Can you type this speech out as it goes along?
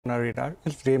On our radar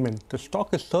is Raymond. The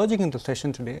stock is surging in the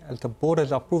session today as the board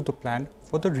has approved the plan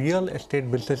for the real estate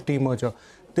business demerger.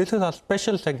 This is our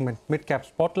special segment, Midcap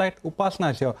Spotlight.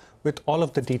 Upasana is here with all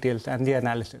of the details and the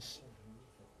analysis.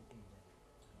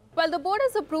 Well, the board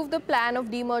has approved the plan of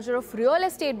demerger of real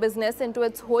estate business into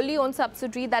its wholly owned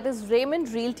subsidiary, that is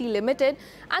Raymond Realty Limited,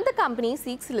 and the company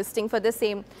seeks listing for the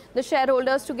same. The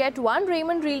shareholders to get one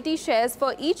Raymond Realty shares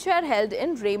for each share held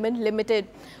in Raymond Limited.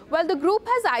 Well, the group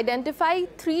has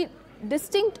identified three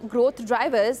distinct growth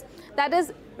drivers, that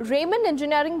is Raymond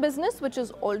Engineering Business, which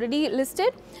is already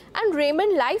listed, and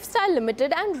Raymond Lifestyle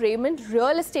Limited and Raymond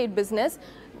Real Estate Business,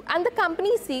 and the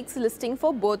company seeks listing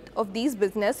for both of these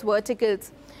business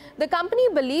verticals. The company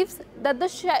believes that the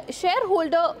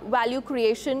shareholder value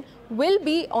creation will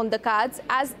be on the cards,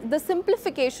 as the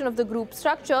simplification of the group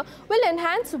structure will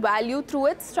enhance value through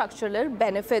its structural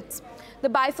benefits. The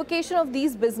bifurcation of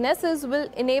these businesses will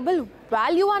enable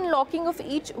value unlocking of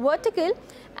each vertical,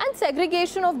 and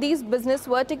segregation of these business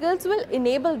verticals will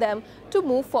enable them to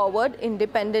move forward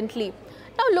independently.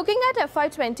 Now, looking at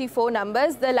FY24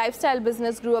 numbers, the lifestyle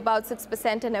business grew about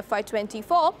 6% in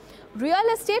FY24.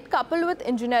 Real estate coupled with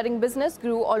engineering business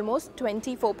grew almost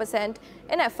 24%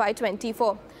 in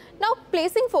FY24. Now,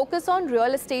 placing focus on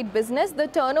real estate business, the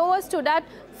turnover stood at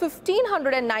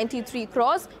 1,593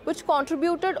 crores, which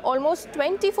contributed almost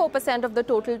 24% of the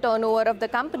total turnover of the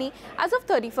company as of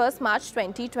 31st March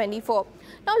 2024.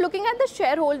 Now, looking at the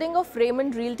shareholding of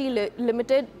Raymond Realty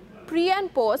Limited pre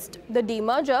and post the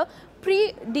demerger,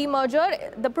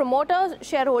 pre-demerger, the promoter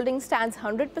shareholding stands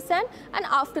 100%, and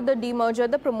after the demerger,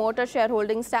 the promoter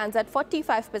shareholding stands at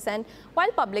 45%,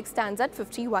 while public stands at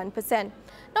 51%.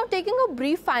 Now, taking a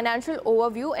brief financial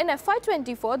overview, in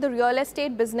FY24, the real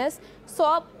estate business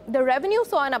the revenue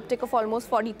saw an uptick of almost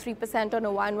 43% on a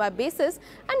YoY basis,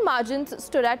 and margins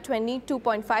stood at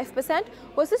 22.5%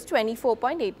 versus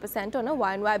 24.8% on a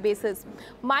YoY basis.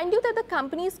 Mind you that the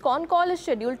company's con call is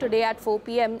scheduled today at 4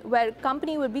 p.m, where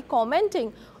company will be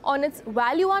commenting on its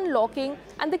value unlocking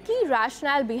and the key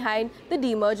rationale behind the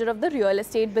demerger of the real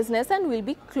estate business, and we'll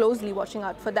be closely watching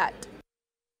out for that.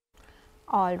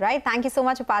 All right. Thank you so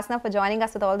much, Upasana, for joining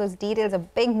us with all those details. A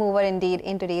big mover indeed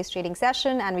in today's trading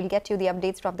session, and we'll get you the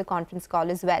updates from the conference call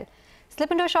as well.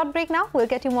 Slip into a short break now. We'll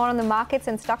get you more on the markets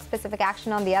and stock-specific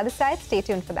action on the other side. Stay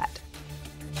tuned for that.